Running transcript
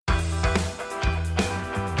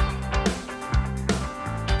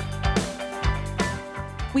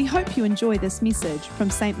We hope you enjoy this message from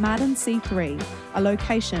St. Martin C3, a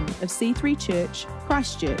location of C3 Church,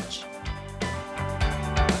 Christchurch.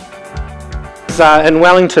 In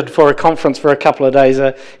Wellington for a conference for a couple of days,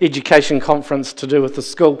 an education conference to do with the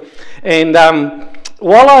school. And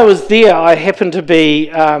while I was there, I happened to be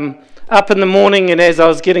up in the morning, and as I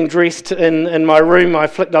was getting dressed in my room, I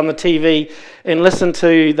flicked on the TV and listened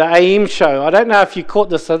to the AM show. I don't know if you caught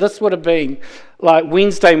this, so this would have been like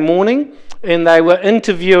Wednesday morning, and they were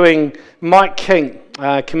interviewing Mike King,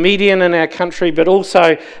 a comedian in our country, but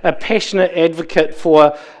also a passionate advocate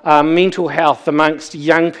for mental health amongst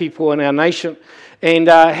young people in our nation. And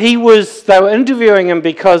they were interviewing him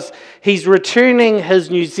because he's returning his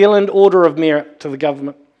New Zealand Order of Merit to the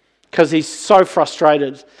government because he's so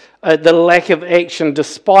frustrated at the lack of action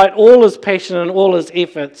despite all his passion and all his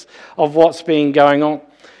efforts of what's been going on.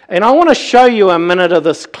 And I want to show you a minute of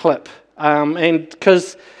this clip, and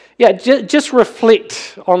because just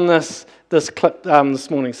reflect on this clip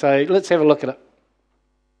this morning. So let's have a look at it.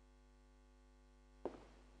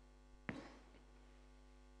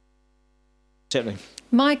 Happening.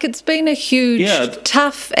 Mike, it's been a huge,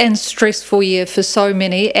 tough and stressful year for so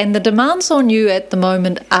many, and the demands on you at the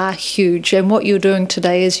moment are huge, and what you're doing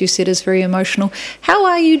today, as you said, is very emotional. How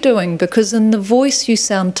are you doing? Because in the voice you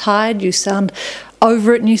sound tired, you sound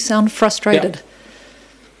over it, and you sound frustrated.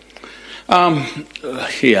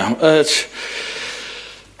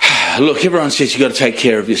 Look, everyone says you've got to take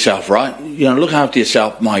care of yourself, right? Look after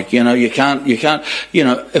yourself, Mike. You can't,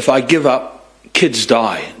 if I give up, kids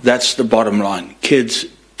die. That's the bottom line. Kids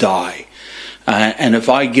die. And if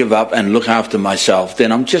I give up and look after myself,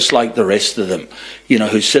 then I'm just like the rest of them,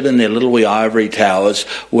 who sit in their little wee ivory towers,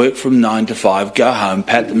 work from 9 to 5, go home,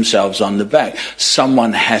 pat themselves on the back.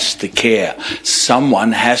 Someone has to care.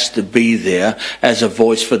 Someone has to be there as a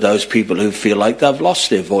voice for those people who feel like they've lost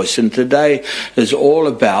their voice. And today is all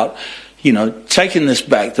about taking this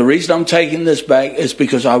back. The reason I'm taking this back is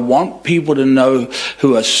because I want people to know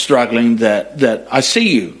who are struggling that I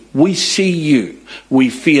see you. We see you. We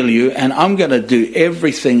feel you. And I'm going to do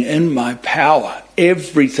everything in my power,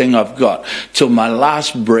 everything I've got, till my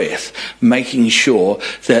last breath, making sure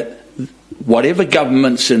that whatever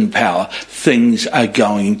government's in power, things are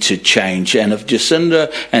going to change. And if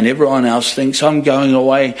Jacinda and everyone else thinks I'm going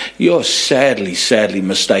away, you're sadly, sadly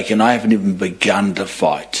mistaken. I haven't even begun to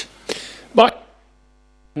fight.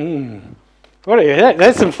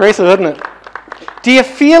 That's impressive, isn't it? Do you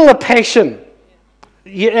feel the passion?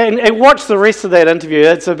 And watch the rest of that interview.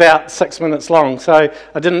 It's about 6 minutes long, so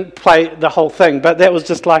I didn't play the whole thing, but that was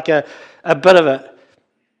just like a bit of it.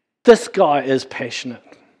 This guy is passionate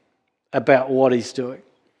about what he's doing,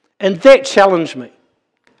 and that challenged me.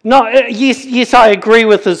 Yes, I agree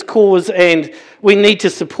with his cause, and we need to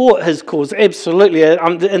support his cause, absolutely.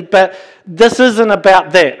 But this isn't about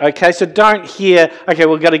that, okay? So don't hear, okay,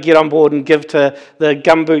 we've got to get on board and give to the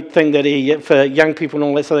gumboot thing that for young people and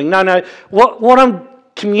all that sort of thing. No. What I'm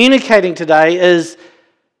communicating today is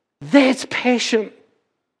that's passion.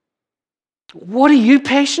 What are you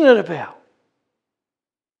passionate about?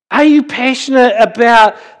 Are you passionate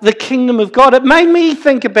about the kingdom of God? It made me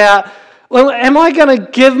think about, well, am I going to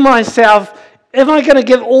give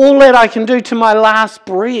all that I can do to my last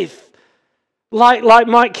breath? Like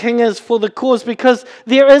Mike King is for the cause, because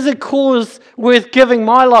there is a cause worth giving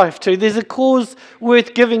my life to. There's a cause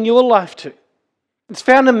worth giving your life to. It's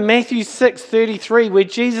found in Matthew 6:33, where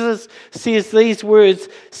Jesus says these words,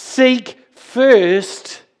 "Seek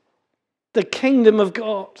first the kingdom of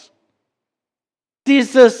God."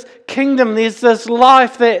 There's this kingdom, there's this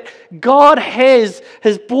life that God has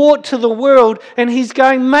brought to the world, and He's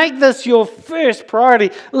going, make this your first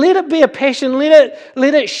priority. Let it be a passion, let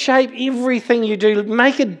it shape everything you do.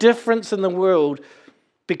 Make a difference in the world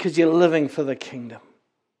because you're living for the kingdom.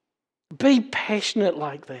 Be passionate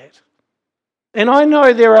like that. And I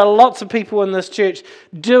know there are lots of people in this church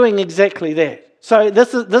doing exactly that. So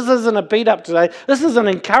this isn't a beat up today. This is an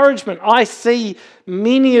encouragement. I see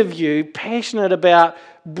many of you passionate about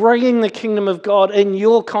bringing the kingdom of God in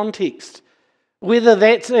your context, whether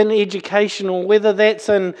that's in education or whether that's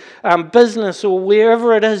in business or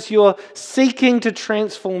wherever it is you're seeking to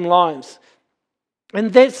transform lives.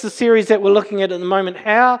 And that's the series that we're looking at the moment.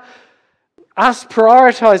 How us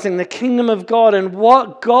prioritizing the kingdom of God and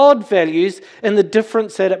what God values and the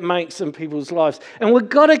difference that it makes in people's lives. And we've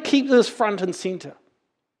got to keep this front and center.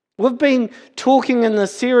 We've been talking in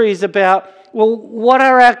this series about, well, what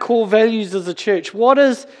are our core values as a church? What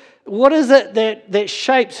is it that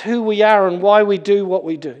shapes who we are and why we do what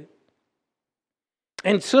we do?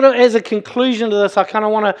 And sort of as a conclusion to this, I kind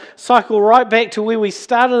of want to cycle right back to where we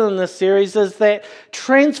started in this series, is that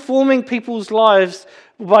transforming people's lives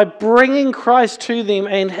by bringing Christ to them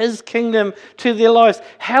and his kingdom to their lives.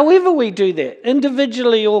 However we do that,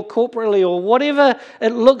 individually or corporately or whatever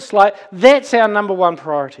it looks like, that's our number one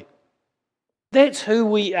priority. That's who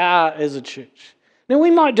we are as a church. Now,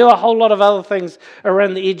 we might do a whole lot of other things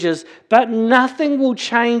around the edges, but nothing will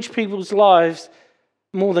change people's lives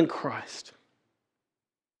more than Christ.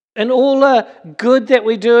 And all the good that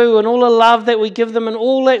we do and all the love that we give them and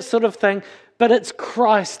all that sort of thing, but it's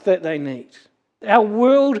Christ that they need. Our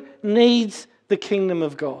world needs the kingdom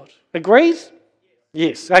of God. Agrees?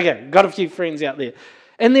 Yes. Okay, got a few friends out there.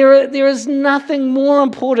 And there is nothing more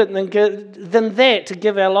important than that to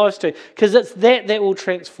give our lives to, because it's that will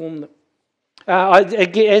transform them.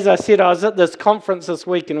 As I said, I was at this conference this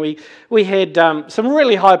week, and we had some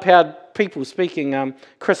really high-powered people speaking.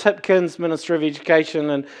 Chris Hipkins, Minister of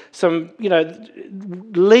Education, and some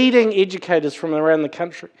leading educators from around the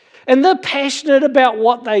country. And they're passionate about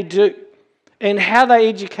what they do and how they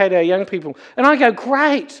educate our young people. And I go,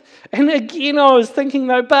 great. And again, I was thinking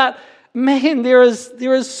though, but man, there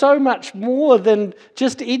is so much more than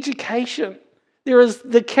just education. There is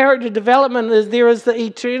the character development, there is the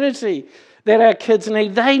eternity that our kids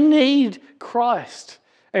need. They need Christ.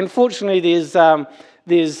 And fortunately, there's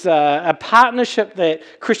a partnership that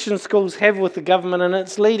Christian schools have with the government, and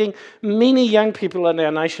it's leading many young people in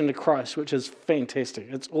our nation to Christ, which is fantastic.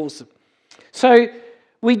 It's awesome. So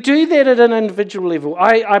we do that at an individual level.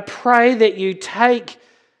 I pray that you take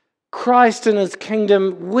Christ and his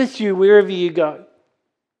kingdom with you wherever you go.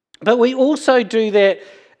 But we also do that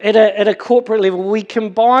at a corporate level. We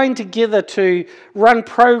combine together to run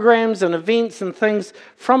programs and events and things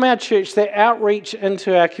from our church that outreach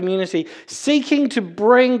into our community, seeking to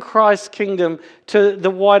bring Christ's kingdom to the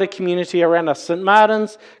wider community around us, St.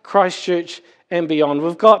 Martin's, Christchurch, and beyond.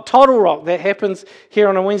 We've got Total Rock that happens here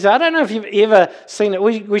on a Wednesday. I don't know if you've ever seen it.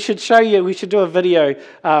 We should show you. We should do a video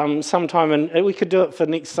sometime, and we could do it for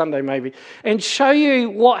next Sunday maybe, and show you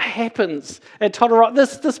what happens at Total Rock.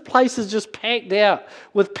 This place is just packed out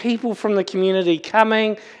with people from the community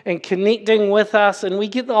coming and connecting with us, and we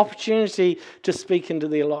get the opportunity to speak into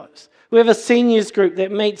their lives. We have a seniors group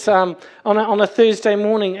that meets on a Thursday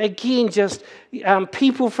morning. Again, just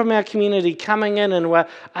people from our community coming in, and we're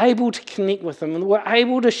able to connect with them, and we're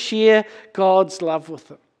able to share God's love with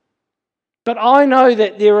them. But I know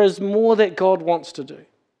that there is more that God wants to do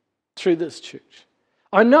through this church.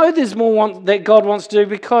 I know there's more that God wants to do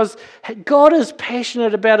because God is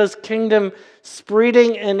passionate about his kingdom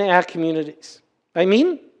spreading in our communities.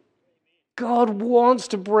 Amen? God wants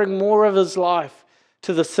to bring more of his life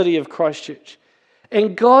to the city of Christchurch.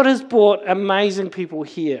 And God has brought amazing people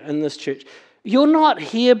here in this church. You're not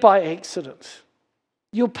here by accident.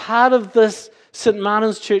 You're part of this St.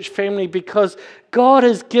 Martin's Church family because God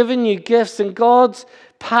has given you gifts, and God's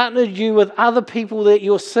partnered you with other people that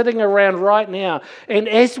you're sitting around right now. And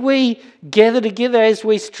as we gather together, as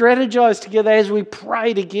we strategize together, as we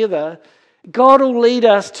pray together, God will lead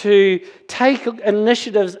us to take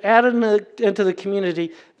initiatives out into the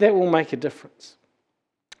community that will make a difference.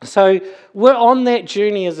 So we're on that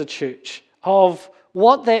journey as a church of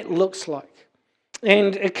what that looks like.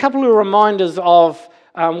 And a couple of reminders of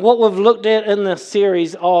what we've looked at in this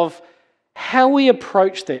series of how we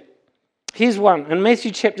approach that. Here's one. In Matthew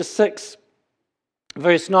chapter 6,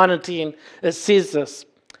 verse 9 and 10, it says this: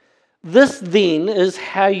 "This then is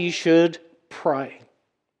how you should pray.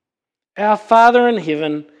 Our Father in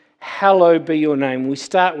heaven, hallowed be your name." We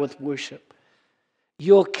start with worship.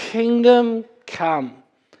 "Your kingdom come.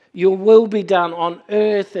 Your will be done on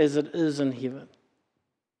earth as it is in heaven."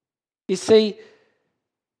 You see,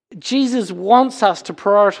 Jesus wants us to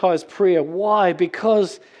prioritize prayer. Why?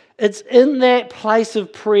 Because it's in that place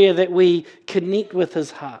of prayer that we connect with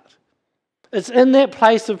his heart. It's in that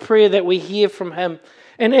place of prayer that we hear from him.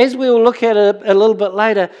 And as we'll look at it a little bit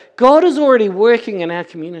later, God is already working in our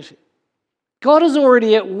community. God is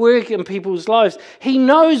already at work in people's lives. He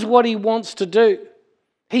knows what he wants to do.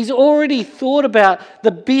 He's already thought about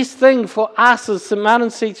the best thing for us as St. Martin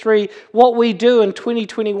C3, what we do in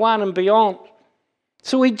 2021 and beyond.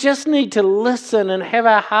 So we just need to listen and have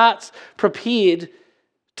our hearts prepared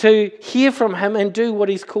to hear from him and do what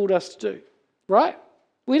he's called us to do, right?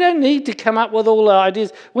 We don't need to come up with all the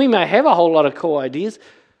ideas. We may have a whole lot of cool ideas,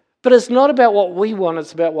 but it's not about what we want,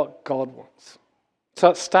 it's about what God wants. So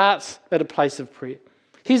it starts at a place of prayer.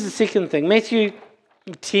 Here's the second thing. Matthew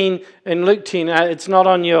 10 and Luke 10, it's not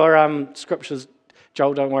on your scriptures,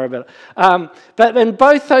 Joel, don't worry about it. But in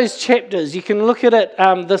both those chapters, you can look at it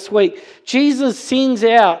this week, Jesus sends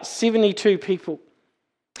out 72 people.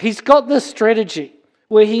 He's got this strategy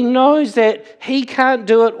where he knows that he can't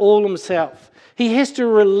do it all himself. He has to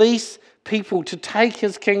release people to take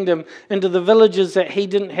his kingdom into the villages that he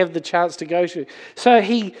didn't have the chance to go to. So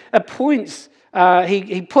he appoints,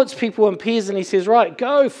 he puts people in pairs and he says, right,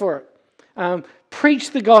 go for it.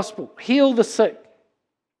 Preach the gospel, heal the sick.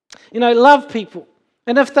 Love people.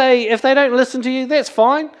 And if they don't listen to you, that's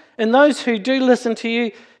fine. And those who do listen to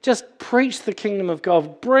you, just preach the kingdom of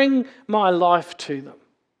God. Bring my life to them.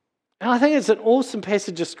 And I think it's an awesome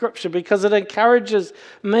passage of scripture because it encourages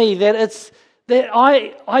me that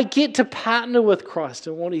I get to partner with Christ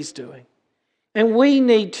in what he's doing. And we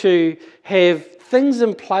need to have things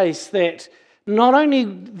in place that not only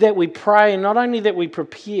that we pray, not only that we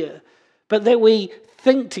prepare, but that we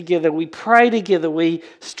think together, we pray together, we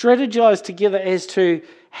strategize together as to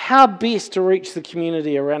how best to reach the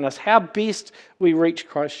community around us, how best we reach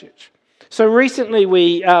Christchurch. So recently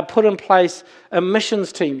we put in place a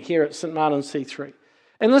missions team here at St Martin C3.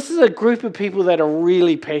 And this is a group of people that are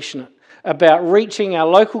really passionate about reaching our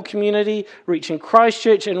local community, reaching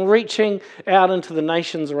Christchurch, and reaching out into the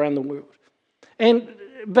nations around the world.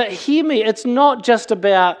 But hear me, it's not just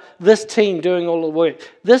about this team doing all the work.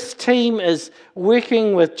 This team is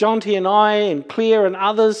working with Jonty and I and Claire and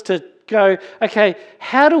others to go, okay,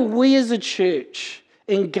 how do we as a church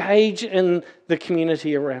engage in the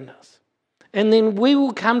community around us? And then we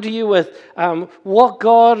will come to you with what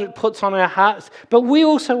God puts on our hearts, but we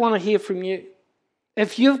also want to hear from you.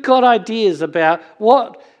 If you've got ideas about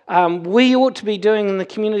what we ought to be doing in the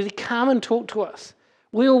community, come and talk to us.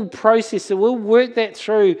 We'll process it, we'll work that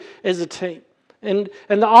through as a team. And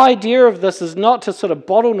the idea of this is not to sort of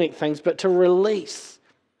bottleneck things, but to release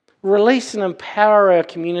and empower our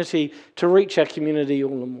community to reach our community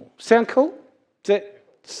all the more. Sound cool?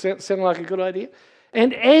 Does that sound like a good idea?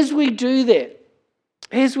 And as we do that,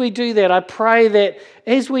 I pray that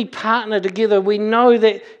as we partner together, we know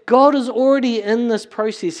that God is already in this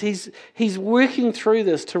process. He's working through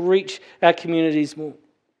this to reach our communities more.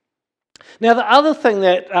 Now, the other thing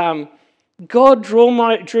that God drew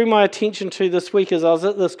my attention to this week as I was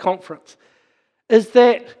at this conference is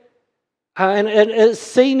that, and it's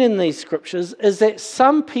seen in these scriptures, is that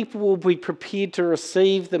some people will be prepared to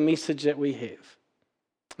receive the message that we have,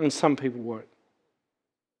 and some people won't.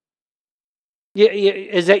 Yeah.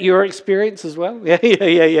 Is that your experience as well? Yeah.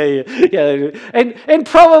 And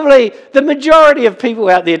probably the majority of people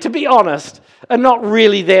out there, to be honest, are not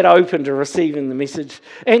really that open to receiving the message.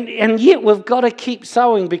 And yet we've got to keep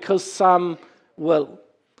sowing because some will.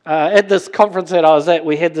 At this conference that I was at,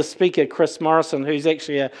 we had the speaker, Chris Morrison, who's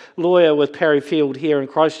actually a lawyer with Parry Field here in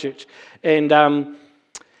Christchurch.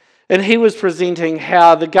 And he was presenting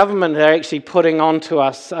how the government are actually putting onto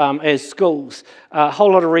us as schools a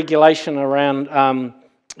whole lot of regulation around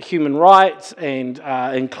human rights and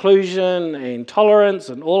inclusion and tolerance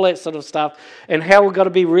and all that sort of stuff, and how we've got to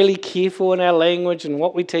be really careful in our language and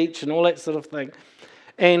what we teach and all that sort of thing.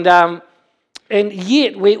 And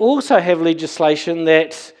yet we also have legislation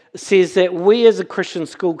that says that we as a Christian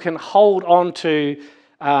school can hold on to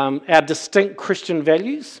our distinct Christian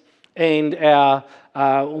values and our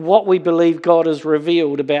what we believe God has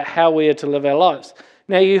revealed about how we are to live our lives.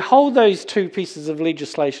 Now, you hold those two pieces of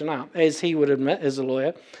legislation up, as he would admit as a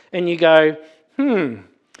lawyer, and you go,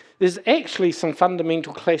 there's actually some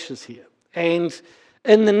fundamental clashes here. And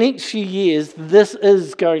in the next few years, this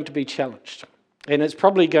is going to be challenged. And it's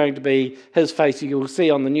probably going to be his face you'll see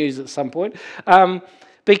on the news at some point,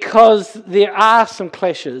 because there are some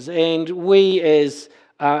clashes, and we as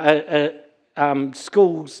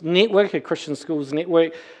schools network, a Christian schools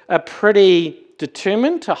network, are pretty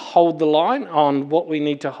determined to hold the line on what we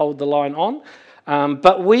need to hold the line on.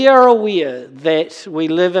 But we are aware that we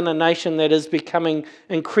live in a nation that is becoming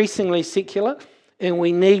increasingly secular, and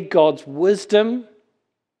we need God's wisdom,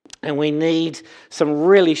 and we need some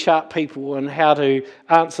really sharp people on how to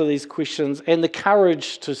answer these questions and the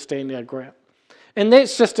courage to stand our ground. And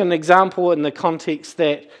that's just an example in the context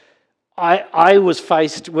that I was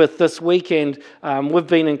faced with this weekend. We've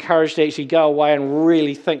been encouraged to actually go away and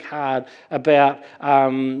really think hard about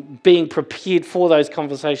being prepared for those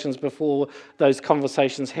conversations before those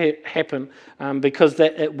conversations happen, because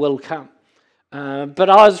it will come. But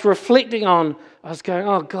I was reflecting on, I was going,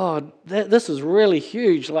 oh God, this is really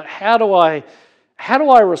huge. Like, how do I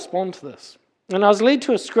respond to this? And I was led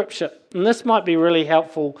to a scripture, and this might be really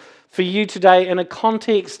helpful for you today in a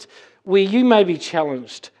context where you may be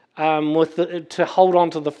challenged to hold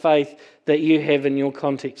on to the faith that you have in your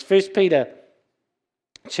context. 1 Peter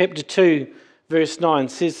chapter 2, verse 9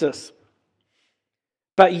 says this: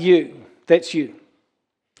 "But you," that's you,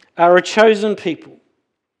 "are a chosen people,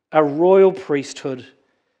 a royal priesthood,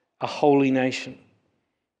 a holy nation,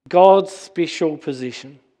 God's special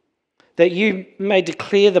possession, that you may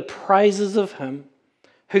declare the praises of him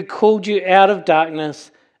who called you out of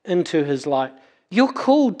darkness into his light. You're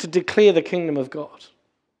called to declare the kingdom of God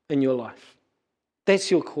in your life.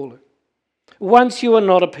 That's your calling. Once you were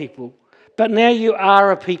not a people, but now you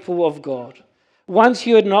are a people of God. Once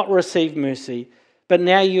you had not received mercy, but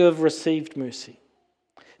now you have received mercy.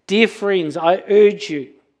 Dear friends, I urge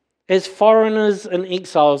you, as foreigners and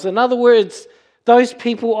exiles, in other words, those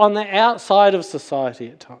people on the outside of society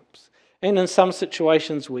at times, and in some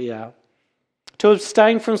situations we are, to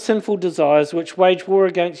abstain from sinful desires which wage war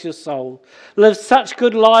against your soul. Live such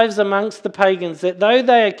good lives amongst the pagans that though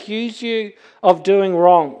they accuse you of doing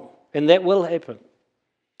wrong, and that will happen,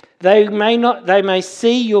 they may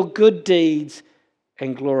see your good deeds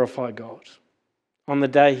and glorify God on the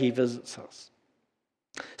day he visits us.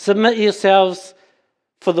 Submit yourselves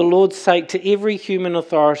for the Lord's sake to every human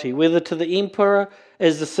authority, whether to the emperor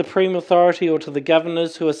as the supreme authority or to the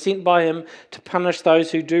governors who are sent by him to punish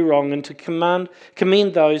those who do wrong and to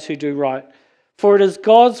commend those who do right. For it is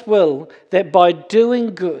God's will that by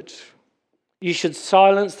doing good you should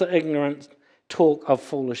silence the ignorant talk of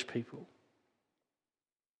foolish people.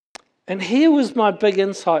 And here was my big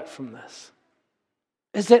insight from this,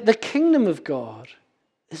 is that the kingdom of God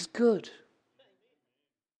is good.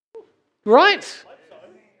 Right?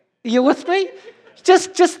 Are you with me?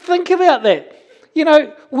 Just think about that.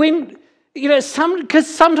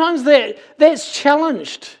 Because sometimes that's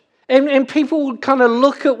challenged. And people would kind of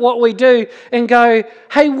look at what we do and go,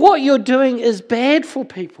 hey, what you're doing is bad for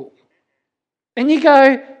people. And you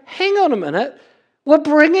go, hang on a minute. We're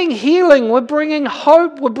bringing healing. We're bringing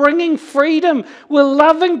hope. We're bringing freedom. We're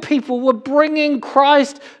loving people. We're bringing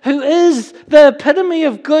Christ, who is the epitome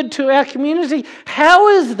of good, to our community. How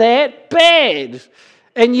is that bad?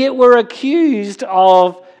 And yet we're accused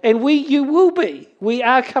of, and you will be. We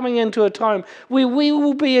are coming into a time where we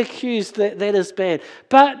will be accused that is bad.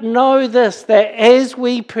 But know this, that as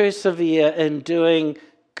we persevere in doing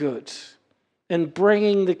good, in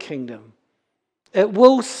bringing the kingdom, it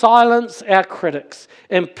will silence our critics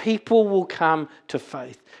and people will come to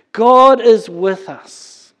faith. God is with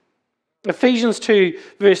us. Ephesians 2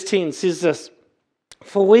 verse 10 says this,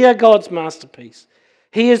 for we are God's masterpiece.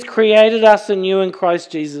 He has created us anew in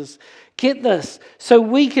Christ Jesus. Get this, so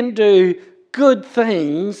we can do good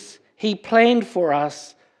things he planned for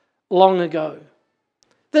us long ago.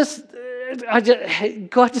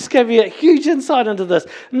 God just gave me a huge insight into this.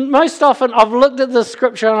 Most often I've looked at the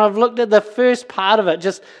scripture and I've looked at the first part of it.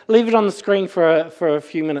 Just leave it on the screen for a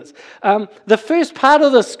few minutes. The first part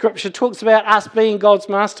of the scripture talks about us being God's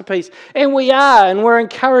masterpiece. And we are, and we're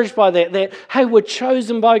encouraged by that, hey, we're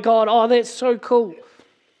chosen by God. Oh, that's so cool.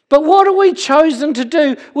 But what are we chosen to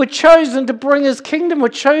do? We're chosen to bring his kingdom. We're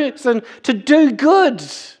chosen to do good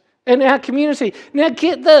in our community. Now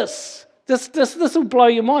get this. This will blow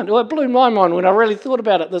your mind. Well, it blew my mind when I really thought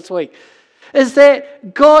about it this week. Is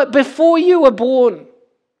that God, before you were born,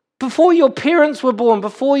 before your parents were born,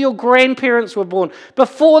 before your grandparents were born,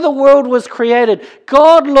 before the world was created,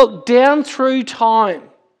 God looked down through time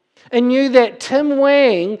and knew that Tim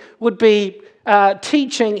Wang would be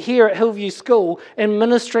teaching here at Hillview School and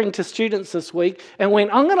ministering to students this week, and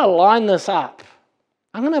went, I'm going to line this up.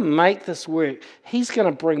 I'm going to make this work. He's going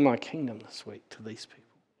to bring my kingdom this week to these people.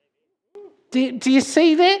 Do you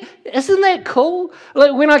see that? Isn't that cool?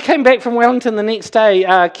 Like when I came back from Wellington the next day,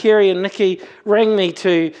 Kerry and Nikki rang me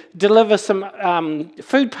to deliver some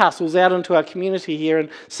food parcels out into our community here in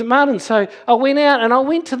St Martin. So I went out and I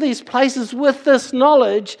went to these places with this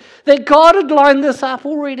knowledge that God had lined this up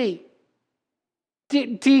already.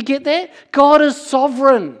 Do you get that? God is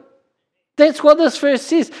sovereign. That's what this verse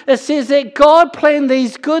says. It says that God planned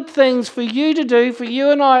these good things for you to do, for you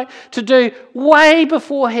and I to do way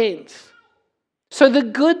beforehand. So the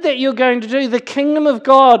good that you're going to do, the kingdom of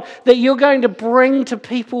God that you're going to bring to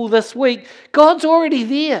people this week, God's already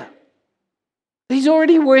there. He's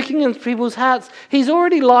already working in people's hearts. He's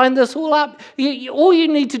already lined this all up. All you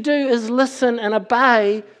need to do is listen and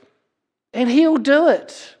obey, and he'll do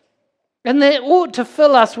it. And that ought to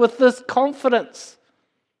fill us with this confidence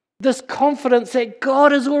that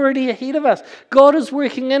God is already ahead of us. God is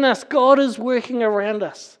working in us. God is working around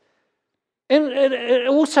us. And it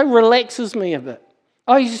also relaxes me a bit.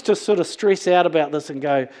 I used to sort of stress out about this and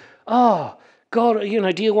go, oh, God,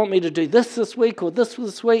 do you want me to do this week or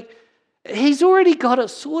this week? He's already got it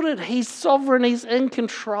sorted. He's sovereign. He's in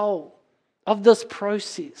control of this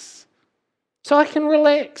process. So I can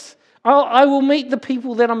relax. I will meet the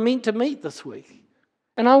people that I'm meant to meet this week.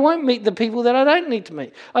 And I won't meet the people that I don't need to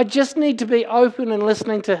meet. I just need to be open and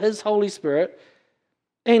listening to his Holy Spirit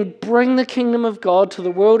and bring the kingdom of God to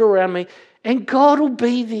the world around me, and God will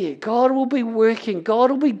be there. God will be working. God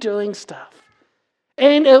will be doing stuff.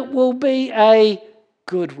 And it will be a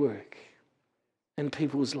good work in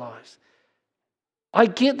people's lives. I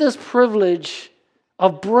get this privilege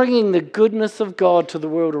of bringing the goodness of God to the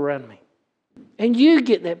world around me. And you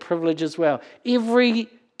get that privilege as well. Every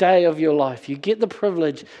day of your life, you get the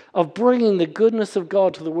privilege of bringing the goodness of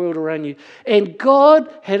God to the world around you. And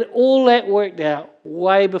God had all that worked out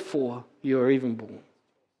way before you were even born.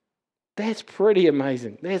 That's pretty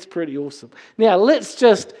amazing. That's pretty awesome. Now, let's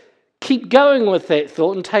just keep going with that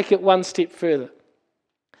thought and take it one step further.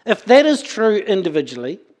 If that is true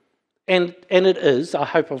individually, and it is, I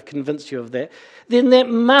hope I've convinced you of that, then that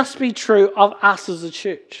must be true of us as a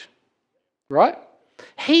church, right?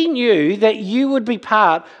 He knew that you would be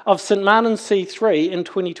part of St. Martin's C3 in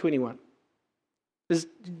 2021.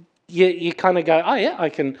 You kind of go, oh yeah, I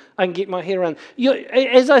can get my head around.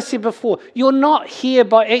 As I said before, you're not here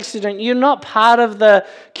by accident. You're not part of the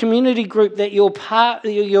community group that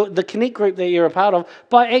the Connect group that you're a part of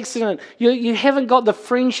by accident. You haven't got the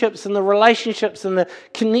friendships and the relationships and the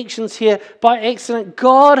connections here by accident.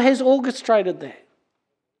 God has orchestrated that.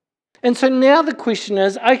 And so now the question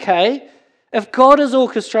is, okay, if God has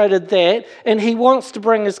orchestrated that and He wants to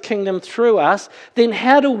bring His kingdom through us, then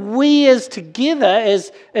how do we as together,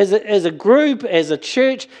 as a group, as a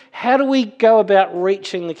church, how do we go about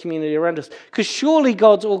reaching the community around us? Because surely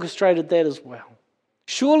God's orchestrated that as well.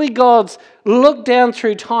 Surely God's looked down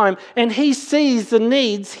through time and He sees the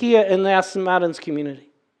needs here in our St. Martin's community.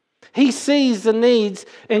 He sees the needs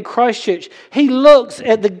in Christchurch. He looks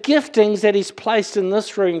at the giftings that He's placed in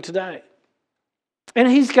this room today. And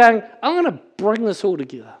He's going, I'm going to bring this all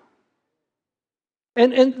together.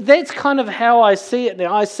 And that's kind of how I see it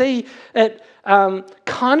now. I see it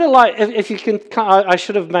kind of like, if you can, I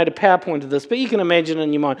should have made a PowerPoint of this, but you can imagine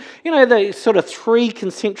in your mind, the sort of three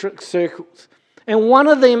concentric circles. And one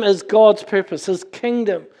of them is God's purpose, His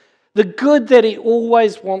kingdom, the good that He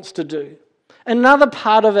always wants to do. Another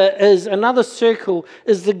part of it is, another circle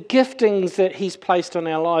is the giftings that He's placed on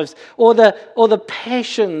our lives, or the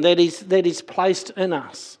passion that He's placed in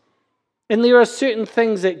us. And there are certain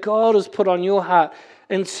things that God has put on your heart,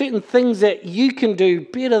 and certain things that you can do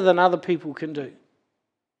better than other people can do.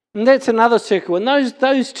 And that's another circle. And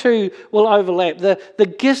those two will overlap.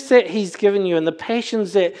 The gifts that He's given you and the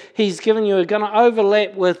passions that He's given you are going to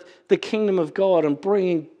overlap with the kingdom of God and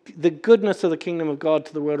bringing the goodness of the kingdom of God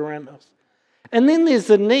to the world around us. And then there's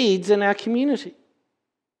the needs in our community.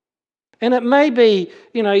 And it may be,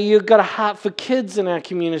 you've got a heart for kids in our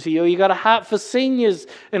community, or you've got a heart for seniors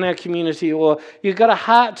in our community, or you've got a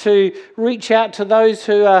heart to reach out to those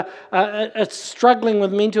who are struggling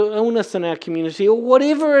with mental illness in our community, or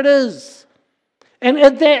whatever it is. And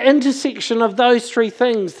at that intersection of those three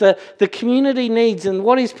things, the community needs and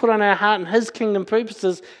what He's put on our heart and His kingdom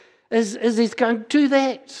purposes, is He's going, do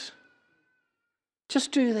that.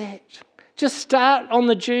 Just do that. Just start on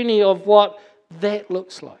the journey of what that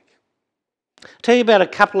looks like. I'll tell you about a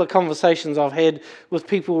couple of conversations I've had with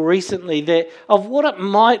people recently of what it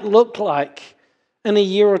might look like in a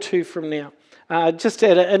year or two from now. Just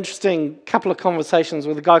had an interesting couple of conversations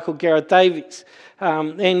with a guy called Gareth Davies.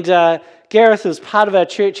 Gareth is part of our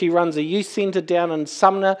church. He runs a youth centre down in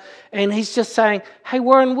Sumner. And he's just saying, hey,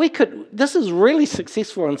 Warren, this is really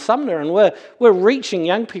successful in Sumner, and we're reaching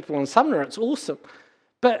young people in Sumner. It's awesome.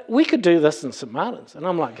 But we could do this in St. Martin's. And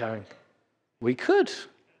I'm like going, we could.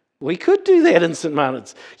 We could do that in St.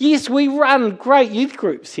 Martin's. Yes, we run great youth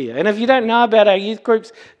groups here. And if you don't know about our youth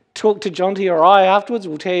groups, talk to Jonty or I afterwards.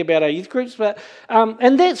 We'll tell you about our youth groups. But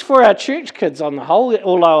and that's for our church kids on the whole,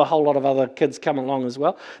 although a whole lot of other kids come along as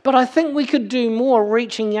well. But I think we could do more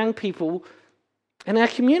reaching young people in our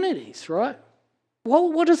communities, right?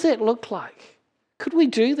 Well, what does that look like? Could we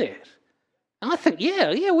do that? And I think,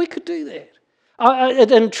 yeah, we could do that.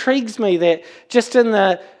 It intrigues me that just in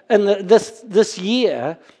this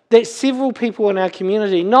year, that several people in our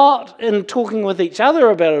community, not in talking with each other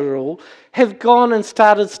about it at all, have gone and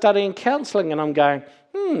started studying counselling. And I'm going,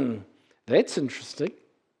 that's interesting.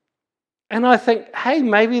 And I think, hey,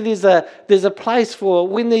 maybe there's a place for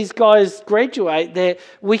when these guys graduate that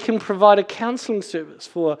we can provide a counselling service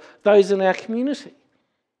for those in our community.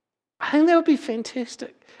 I think that would be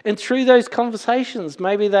fantastic. And through those conversations,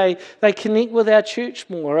 maybe they connect with our church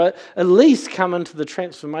more, or at least come into the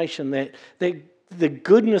transformation that the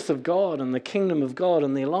goodness of God and the kingdom of God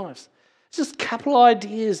in their lives. It's just a couple of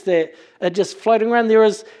ideas that are just floating around.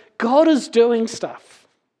 God is doing stuff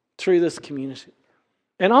through this community.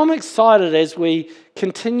 And I'm excited as we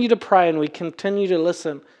continue to pray and we continue to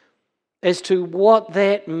listen as to what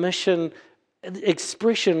that mission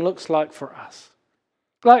expression looks like for us.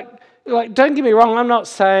 Like, don't get me wrong, I'm not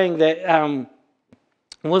saying that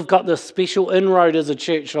we've got this special inroad as a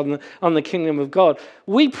church on the kingdom of God.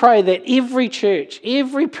 We pray that every church,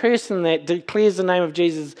 every person that declares the name of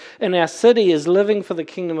Jesus in our city is living for the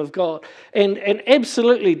kingdom of God and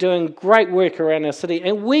absolutely doing great work around our city,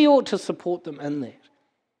 and we ought to support them in that.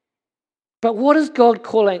 But what is God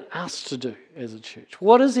calling us to do as a church?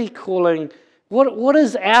 What is He calling, what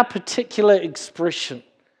is our particular expression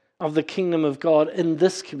of the kingdom of God in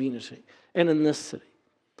this community and in this city?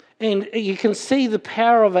 And you can see the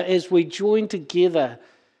power of it as we join together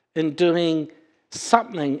in doing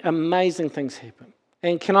something, amazing things happen.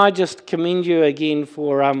 And can I just commend you again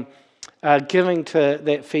for giving to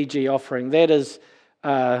that Fiji offering? That is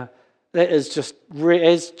just,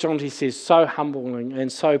 as Jonty says, so humbling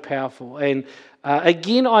and so powerful. And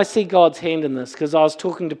again, I see God's hand in this, because I was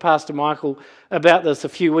talking to Pastor Michael about this a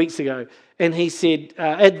few weeks ago, and he said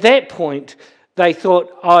at that point, they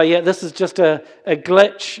thought, oh yeah, this is just a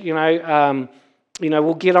glitch,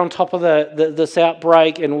 we'll get on top of this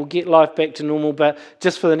outbreak and we'll get life back to normal, but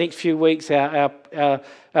just for the next few weeks, our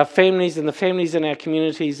families and the families in our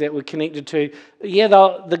communities that we're connected to, yeah,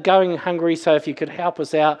 they're going hungry, so if you could help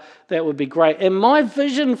us out, that would be great. And my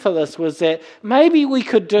vision for this was that maybe we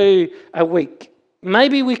could do a week.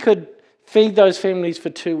 Maybe we could feed those families for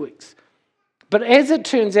 2 weeks. But as it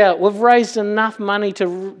turns out, we've raised enough money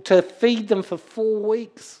to feed them for 4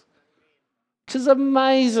 weeks, which is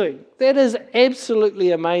amazing. That is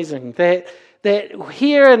absolutely amazing. That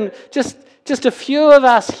here, and just a few of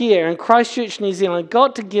us here in Christchurch, New Zealand,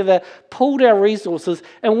 got together, pulled our resources,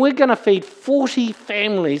 and we're going to feed 40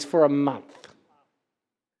 families for a month.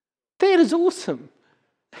 That is awesome.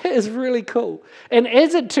 That is really cool. And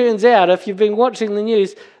as it turns out, if you've been watching the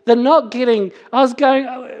news, they're not getting, I was going,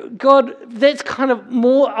 oh, God, that's kind of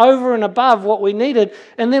more over and above what we needed.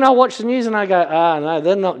 And then I watch the news and I go, no,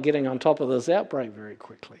 they're not getting on top of this outbreak very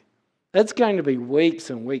quickly. It's going to be weeks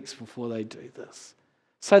and weeks before they do this.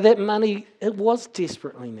 So that money, it was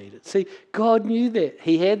desperately needed. See, God knew that.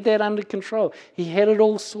 He had that under control. He had it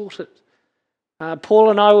all sorted. Paul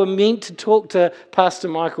and I were meant to talk to Pastor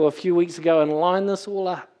Michael a few weeks ago and line this all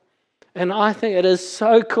up. And I think it is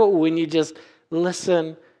so cool when you just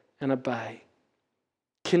listen and obey.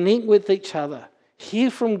 Connect with each other. Hear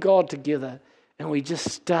from God together. And we just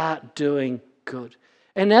start doing good.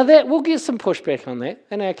 And now that we'll get some pushback on that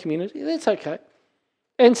in our community. That's okay.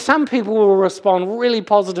 And some people will respond really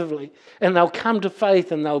positively. And they'll come to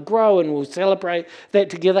faith and they'll grow and we'll celebrate that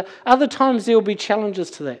together. Other times there will be challenges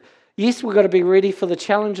to that. Yes, we've got to be ready for the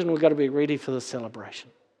challenge and we've got to be ready for the celebration.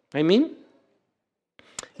 Amen?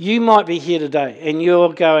 You might be here today and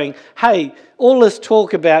you're going, hey, all this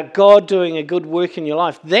talk about God doing a good work in your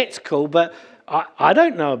life, that's cool, but I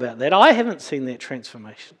don't know about that. I haven't seen that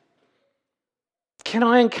transformation. Can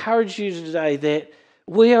I encourage you today that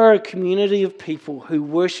we are a community of people who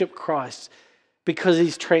worship Christ because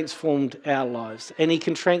He's transformed our lives and He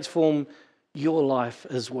can transform your life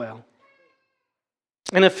as well.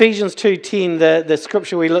 In Ephesians 2:10, the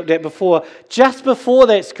scripture we looked at before, just before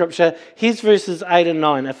that scripture, here's verses 8 and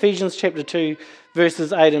 9. Ephesians chapter 2,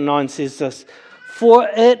 verses 8 and 9 says this, "For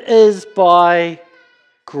it is by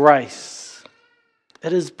grace.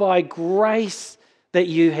 It is by grace that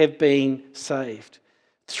you have been saved,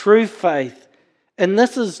 through faith. And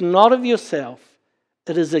this is not of yourself,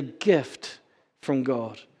 it is a gift from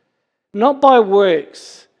God, not by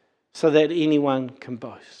works, so that anyone can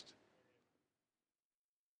boast."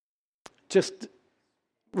 Just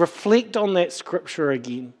reflect on that scripture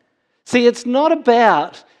again. See, it's not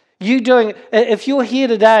about you doing, if you're here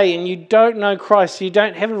today and you don't know Christ, you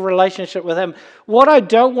don't have a relationship with Him, what I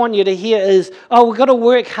don't want you to hear is, oh, we've got to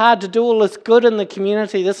work hard to do all this good in the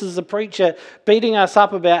community. This is the preacher beating us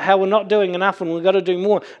up about how we're not doing enough and we've got to do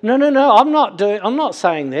more. No, I'm not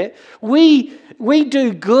saying that. We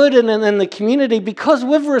do good in the community because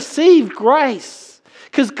we've received grace.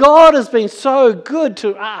 Because God has been so good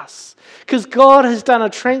to us. Because God has done a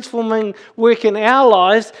transforming work in our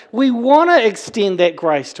lives, we want to extend that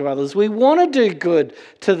grace to others. We want to do good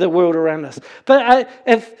to the world around us. But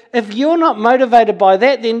if you're not motivated by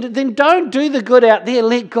that, then don't do the good out there.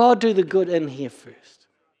 Let God do the good in here first.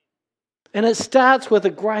 And it starts with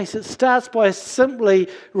a grace. It starts by simply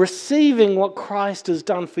receiving what Christ has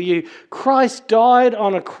done for you. Christ died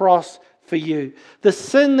on a cross for you. The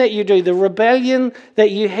sin that you do, the rebellion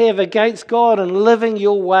that you have against God and living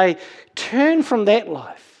your way, turn from that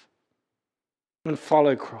life and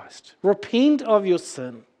follow Christ. Repent of your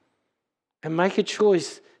sin and make a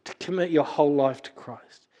choice to commit your whole life to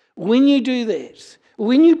Christ. When you do that,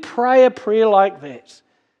 when you pray a prayer like that,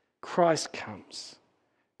 Christ comes.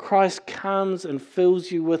 Christ comes and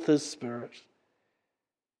fills you with His Spirit.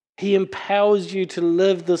 He empowers you to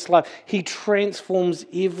live this life. He transforms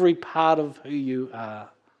every part of who you are.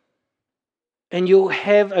 And you'll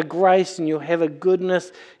have a grace and you'll have a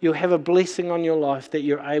goodness, you'll have a blessing on your life that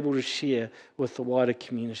you're able to share with the wider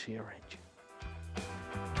community around you.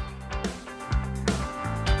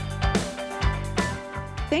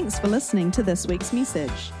 Thanks for listening to this week's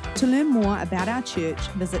message. To learn more about our church,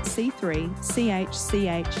 visit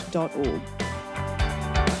c3chch.org.